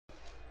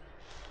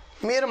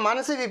మీరు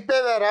మనసు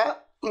విప్పేవారా,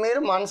 మీరు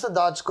మనసు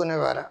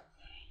దాచుకునేవారా?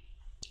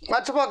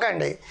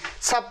 మర్చిపోకండి,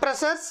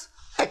 సప్రెసర్స్,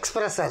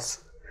 ఎక్స్ప్రెసర్స్.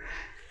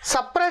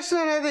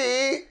 సప్రెషన్ అనేది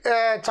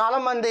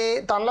చాలామంది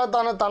తనలో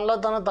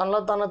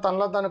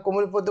తాను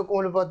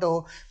కుమిలిపోతూ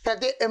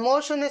ప్రతి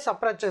ఎమోషన్ని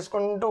సప్రెస్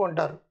చేసుకుంటూ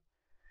ఉంటారు.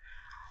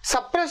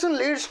 సప్రెషన్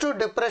లీడ్స్ టు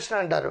డిప్రెషన్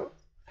అంటారు.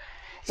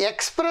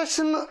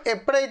 ఎక్స్ప్రెషన్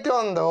ఎప్పుడైతే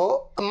ఉందో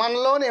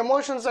మనలోని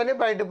ఎమోషన్స్ అన్నీ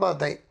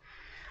బయటపోతాయి.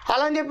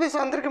 అలా అని చెప్పేసి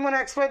అందరికీ మనం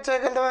ఎక్స్ప్రెస్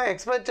చేయగలుగుతాం.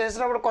 ఎక్స్ప్రెస్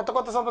చేసినప్పుడు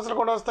కొత్త సమస్యలు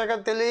కూడా వస్తాయి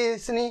కదా.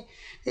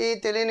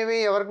 తెలియనివి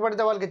ఎవరికి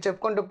పడితే వాళ్ళకి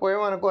చెప్పుకుంటూ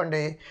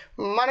పోయామనుకోండి,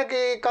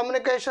 మనకి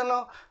communication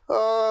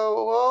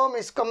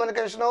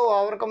miscommunication,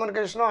 over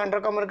communication,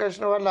 under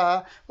communication వల్ల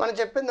మనం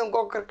చెప్పింది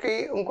ఇంకొకరికి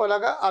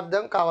ఇంకోలాగా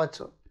అర్థం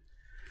కావచ్చు.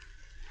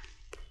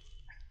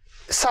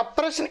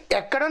 సప్రెషన్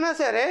ఎక్కడైనా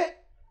సరే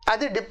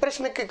అది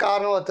డిప్రెషన్కి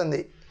కారణం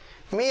అవుతుంది.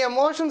 మీ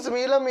ఎమోషన్స్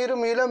మీలో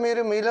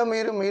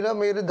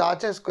మీరు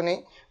దాచేసుకుని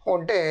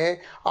ఉంటే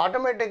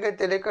ఆటోమేటిక్గా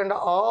తెలియకుండా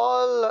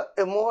all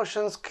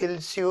emotions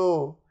kills you.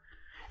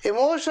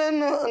 Emotion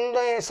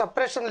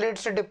suppression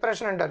leads to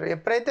depression అంటారు.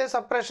 ఎప్పుడైతే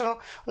సప్రెషన్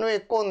నువ్వు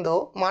ఎక్కువ ఉందో,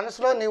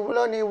 మనసులో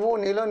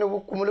నీలో నువ్వు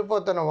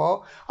కుమిలిపోతున్నావో,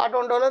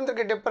 అటువంటి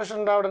వాళ్ళందరికీ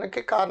డిప్రెషన్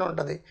రావడానికి కారణం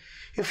ఉంటుంది.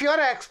 ఇఫ్ యు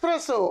ఆర్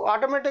ఎక్స్ప్రెసివ్,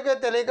 ఆటోమేటిక్గా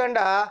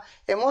తెలియకుండా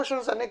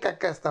ఎమోషన్స్ అన్నీ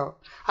కక్కేస్తావు.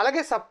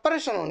 అలాగే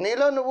సప్రెషన్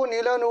నీలో నువ్వు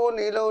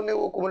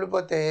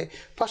కుమిలిపోతే,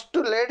 ఫస్ట్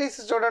లేడీస్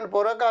చూడండి,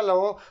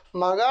 పూర్వకాలం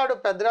మగాడు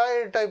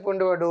పెద్దరాయి టైప్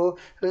ఉండేవాడు.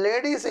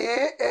 లేడీస్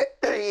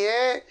ఏ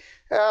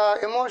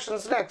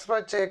ఎమోషన్స్ని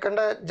ఎక్స్ప్రెస్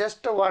చేయకుండా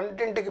జస్ట్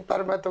వంటింటికి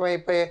పరిమితం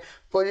అయిపోయే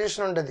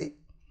పొజిషన్ ఉంటుంది.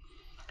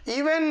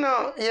 ఈవెన్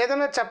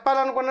ఏదైనా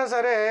చెప్పాలనుకున్నా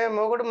సరే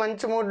మొగుడు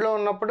మంచి మూడ్లో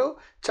ఉన్నప్పుడు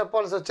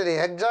చెప్పాల్సి వచ్చేది.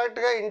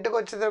 ఎగ్జాక్ట్గా ఇంటికి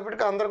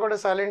వచ్చేటప్పటికి అందరూ కూడా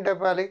సైలెంట్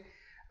అయిపోవాలి.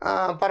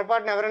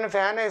 పొరపాటున ఎవరైనా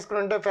ఫ్యాన్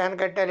వేసుకుంటే ఫ్యాన్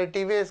కట్టాలి,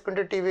 టీవీ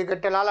వేసుకుంటే టీవీ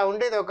కట్టాలి. అలా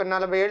ఉండేది ఒక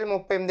 40 ఏళ్ళు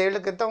 38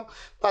 ఏళ్ళ క్రితం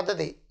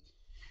పద్ధతి.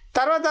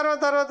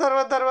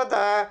 తర్వాత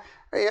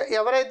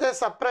ఎవరైతే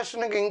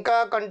సప్రెషన్కి ఇంకా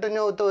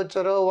కంటిన్యూ అవుతూ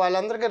వచ్చారో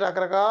వాళ్ళందరికీ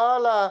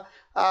రకరకాల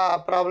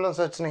ప్రాబ్లమ్స్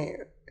వచ్చినాయి.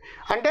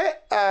 అంటే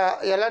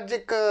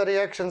ఎలర్జిక్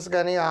రియాక్షన్స్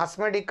కానీ,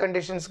 ఆస్మాటిక్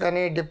కండిషన్స్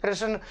కానీ,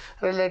 డిప్రెషన్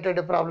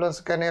రిలేటెడ్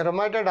ప్రాబ్లమ్స్ కానీ,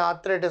 రొమాటైడ్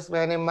ఆర్థరైటిస్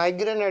కానీ,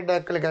 మైగ్రేన్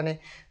హెడేక్లు కానీ,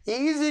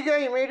 ఈజీగా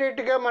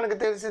ఇమీడియట్గా మనకు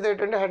తెలిసేది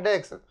ఏంటంటే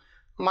హెడేక్స్.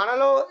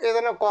 మనలో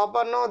ఏదైనా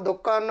కోపాన్నో,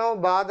 దుఃఖాన్నో,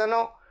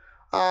 బాధనో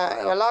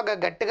అలాగ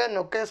గట్టిగా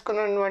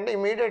నొక్కేసుకున్నటువంటి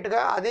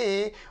ఇమీడియట్గా అది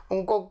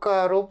ఇంకొక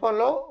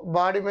రూపంలో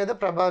బాడీ మీద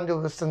ప్రభావం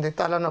చూపిస్తుంది,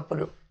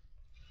 తలనొప్పులు.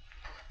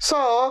 సో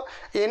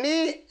ఎనీ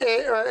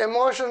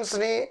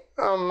ఎమోషన్స్ని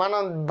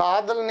మనం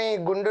బాధల్ని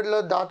గుండెల్లో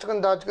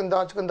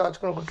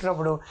దాచుకుని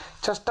కుట్టినప్పుడు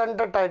చెస్ట్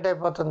అంతా టైట్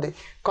అయిపోతుంది,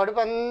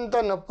 కడుపు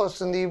అంతా నొప్పి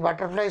వస్తుంది,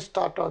 బటర్ఫ్లైస్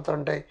స్టార్ట్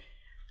అవుతుంటాయి.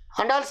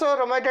 అండ్ ఆల్సో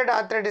రొమాటైడ్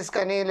ఆర్థరైటిస్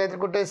కానీ,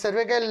 లేకపోతే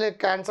సెర్వికల్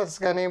క్యాన్సర్స్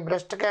కానీ,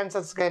 బ్రెస్ట్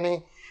క్యాన్సర్స్ కానీ,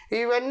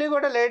 ఇవన్నీ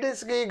కూడా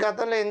లేడీస్కి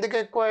గతంలో ఎందుకు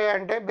ఎక్కువ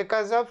అంటే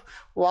బికాజ్ ఆఫ్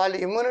వాళ్ళ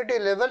ఇమ్యూనిటీ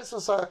లెవెల్స్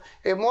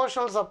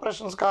ఎమోషనల్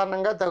సప్రెషన్స్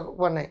కారణంగా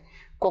తగ్గుకున్నాయి.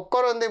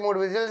 కుక్కర్ ఉంది,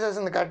 3 విజిల్స్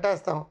చేసింది,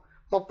 కట్టేస్తాం.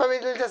 30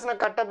 విజిల్ చేసినా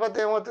కట్టకపోతే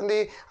ఏమవుతుంది,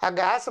 ఆ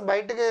గ్యాస్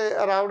బయటికి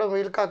రావడం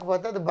వీలు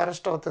కాకపోతే అది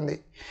బరస్ట్ అవుతుంది.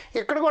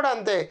 ఇక్కడ కూడా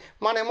అంతే,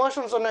 మన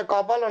ఎమోషన్స్ ఉన్నాయి,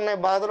 కోపాలు ఉన్నాయి,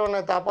 బాధలు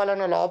ఉన్నాయి, తాపాలు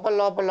ఉన్నాయి,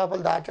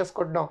 లోపల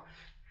దాచేసుకుంటున్నాం.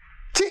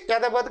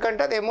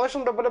 ఎదబతుకంటే అది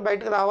ఎమోషన్ రూపంలో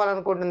బయటకు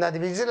రావాలనుకుంటుంది, అది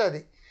విజిల్.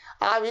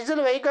 ఆ విజిల్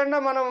వేయకుండా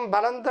మనం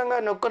బలవంతంగా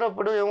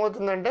నొక్కినప్పుడు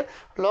ఏమవుతుందంటే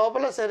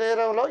లోపల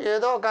శరీరంలో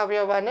ఏదో ఒక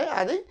అవయవాన్ని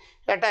అది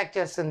అటాక్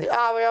చేస్తుంది,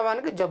 ఆ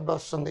అవయవానికి జబ్బు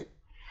వస్తుంది.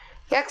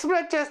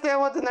 ఎక్స్ప్రెస్ చేస్తే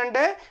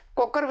ఏమవుతుందంటే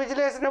కుక్కర్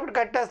విజిల్ వేసినప్పుడు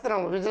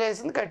కట్టేస్తున్నాం, విజిల్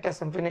వేసింది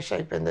కట్టేస్తాం, ఫినిష్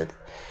అయిపోయింది అది.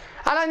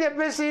 అలా అని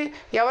చెప్పేసి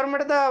ఎవరి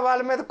మీద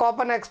వాళ్ళ మీద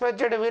కోపాన్ని ఎక్స్ప్రెస్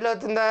చేయడం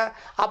వీలవుతుందా?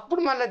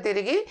 అప్పుడు మళ్ళీ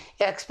తిరిగి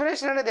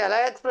ఎక్స్ప్రెషన్ అనేది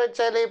ఎలా ఎక్స్ప్రెస్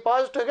చేయాలి,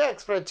 పాజిటివ్గా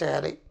ఎక్స్ప్రెస్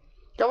చేయాలి.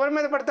 ఎవరి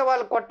మీద పడితే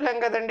వాళ్ళు కొట్టలేం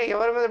కదండి,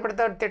 ఎవరి మీద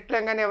పడితే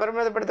తిట్టలేం కానీ, ఎవరి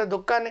మీద పడితే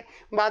దుఃఖాన్ని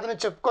బాధను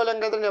చెప్పుకోలేం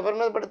కదండి.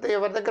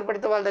 ఎవరి దగ్గర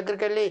పడితే వాళ్ళ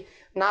దగ్గరికి వెళ్ళి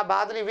నా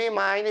బాధలు ఇవి,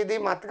 మా ఆయన ఇది,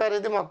 మా అత్తగారు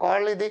ఇది, మా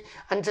కోళ్ళు ఇది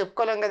అని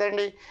చెప్పుకోలేం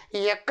కదండి.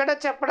 ఎక్కడ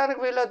చెప్పడానికి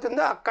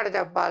వీలవుతుందో అక్కడ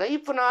చెప్పాలి.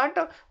 ఇఫ్ నాట్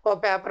ఓ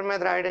పేపర్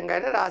మీద రాయడం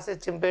కానీ,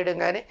 రాసేసి చింపేయడం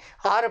కానీ,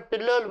 6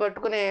 పిల్లోలు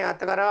పట్టుకుని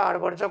అత్తగారో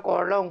ఆడపడుచో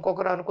కోళ్ళో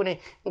ఇంకొకరు అనుకుని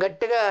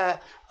గట్టిగా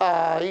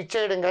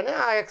ఇచ్చేయడం కానీ,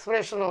 ఆ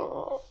ఎక్స్ప్రెషన్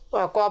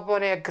కోపం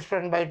అనే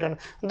ఎక్స్ప్రెషన్ బయట,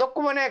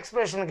 దుఃఖం అనే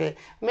ఎక్స్ప్రెషన్కి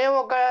మేము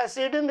ఒక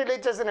సీడీని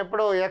రిలీజ్ చేసిన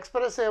ఎప్పుడు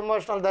ఎక్స్ప్రెసివ్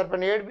ఎమోషనల్ థెరపీ,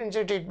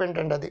 ఏడిపించే ట్రీట్మెంట్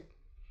అండి అది.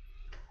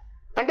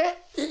 అంటే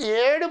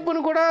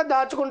ఏడుపును కూడా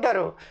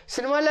దాచుకుంటారు.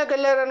 సినిమాలోకి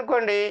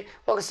వెళ్ళారనుకోండి,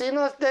 ఒక సీన్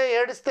వస్తే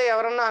ఏడిస్తే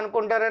ఎవరన్నా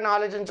అనుకుంటారని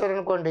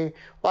ఆలోచించారనుకోండి,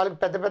 వాళ్ళకి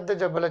పెద్ద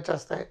జబ్బులు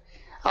వచ్చేస్తాయి.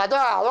 అదో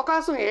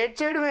అవకాశం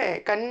ఏడ్చేయడమే,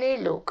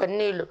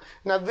 కన్నీళ్ళు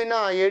నవ్వినా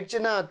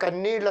ఏడ్చినా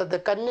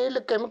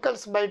కన్నీళ్ళు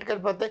కెమికల్స్ బయటకు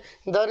వెళ్ళిపోతే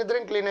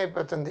దరిద్రం క్లీన్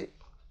అయిపోతుంది.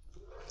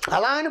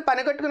 అలా అని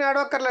పని కట్టుకుని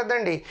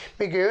ఏడవక్కర్లేదండి.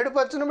 మీకు ఏడుపు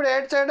వచ్చినప్పుడు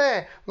ఏడ్చాడే.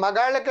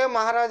 మగాళ్ళకే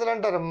మహారాజులు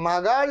అంటారు.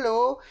 మగాళ్ళు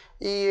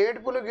ఈ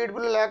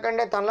గీడుపులు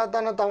లేకుండా తనలో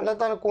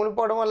తాను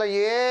కూలిపోవడం వల్ల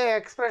ఏ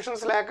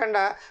ఎక్స్ప్రెషన్స్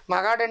లేకుండా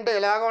మగాడంటే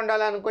ఇలాగ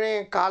ఉండాలనుకునే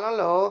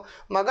కాలంలో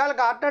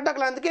మగాళ్ళకి హార్ట్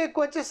అటాక్లు అందుకే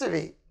ఎక్కువ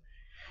వచ్చేసేవి.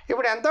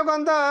 ఇప్పుడు ఎంతో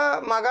కొంత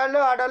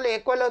మగాళ్ళు ఆడవాళ్ళు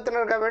ఈక్వల్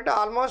అవుతున్నారు కాబట్టి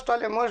ఆల్మోస్ట్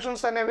ఆల్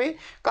ఎమోషన్స్ అనేవి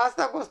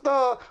కాస్త కూస్తో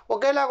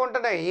ఒకేలాగా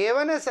ఉంటున్నాయి.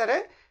 ఏవైనా సరే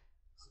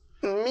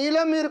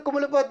మీలో మీరు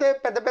కుమిలిపోతే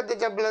పెద్ద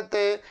జబ్బులు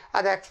వస్తాయి.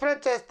 అది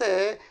ఎక్స్ప్రెస్ చేస్తే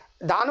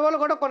దానివల్ల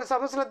కూడా కొన్ని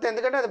సమస్యలు వస్తాయి,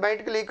 ఎందుకంటే అది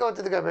బయటకు లీక్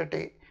అవుతుంది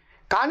కాబట్టి.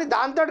 కానీ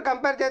దాంతో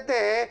కంపేర్ చేస్తే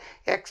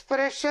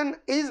expression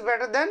is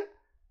better then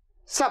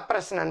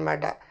suppression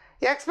అనమాట.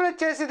 ఎక్స్ప్రెస్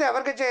చేసేది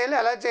ఎవరికి చేయాలి,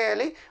 ఎలా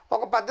చేయాలి,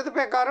 ఒక పద్ధతి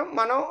ప్రకారం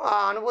మనం ఆ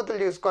అనుభూతులు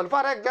చూసుకోవాలి.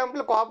 ఫర్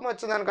ఎగ్జాంపుల్ కోపం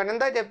వచ్చింది అనుకోండి,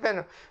 ఇందాక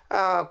చెప్పాను,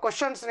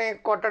 క్వశ్చన్స్ని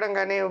కొట్టడం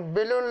కానీ,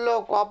 బెలూన్లో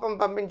కోపం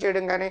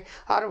పంపించేయడం కానీ,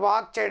 ఆరు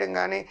వాక్ చేయడం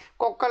కానీ,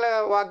 కుక్కల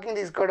వాకింగ్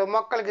తీసుకోవడం,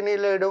 మొక్కలకి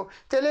నీళ్ళు వేయడం,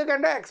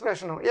 తెలియకుండా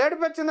ఎక్స్ప్రెషను.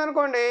 ఏడుపు వచ్చింది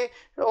అనుకోండి,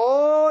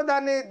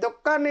 దాన్ని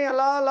దుఃఖాన్ని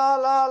అలా అలా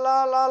అలా అలా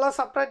అలా అలా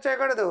సపరేట్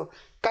చేయకూడదు,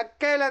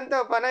 కక్కేలంతా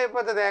పని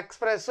అయిపోతుంది.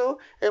 ఎక్స్ప్రెస్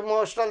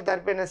ఎమోషనల్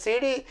థెరపీ అనే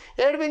సీడీ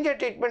ఏడిపించే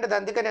ట్రీట్మెంట్,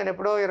 అందుకే నేను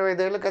ఎప్పుడో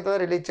 25 ఏళ్ళ క్రితం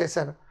రిలీజ్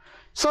చేశాను.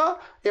 సో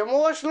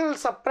ఎమోషనల్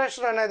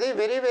సప్రెషన్ అనేది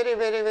very very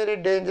very very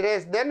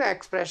dangerous then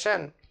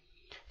expression.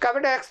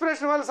 కాబట్టి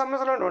ఎక్స్ప్రెషన్ వల్ల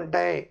సమస్యలు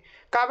ఉంటాయి.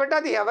 కాబట్టి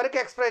అది ఎవరికి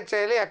ఎక్స్ప్రెస్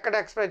చేయాలి, ఎక్కడ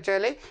ఎక్స్ప్రెస్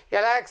చేయాలి,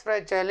 ఎలా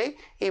ఎక్స్ప్రెస్ చేయాలి,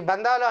 ఈ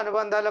బంధాలు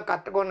అనుబంధాలు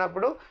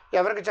కట్టుకున్నప్పుడు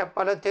ఎవరికి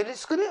చెప్పాలో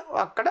తెలుసుకుని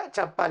అక్కడ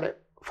చెప్పాలి.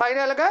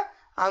 ఫైనల్గా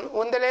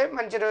ఉందలే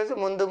మంచి రోజు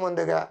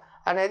ముందుగా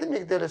అనేది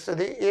మీకు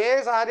తెలుస్తుంది. ఏ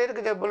శారీరక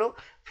జబ్బులు,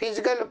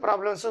 ఫిజికల్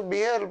ప్రాబ్లమ్స్,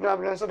 బిహేవియర్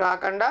ప్రాబ్లమ్స్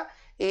రాకుండా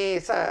ఈ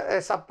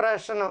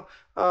సప్రెషన్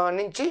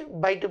నుంచి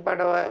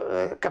బయటపడే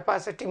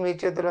కెపాసిటీ మీ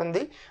చేతిలో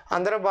ఉంది.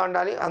 అందరూ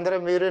బాగుండాలి, అందరూ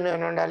మీరు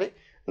నేను ఉండాలి.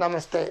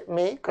 నమస్తే,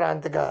 మీ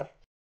క్రాంతికార్.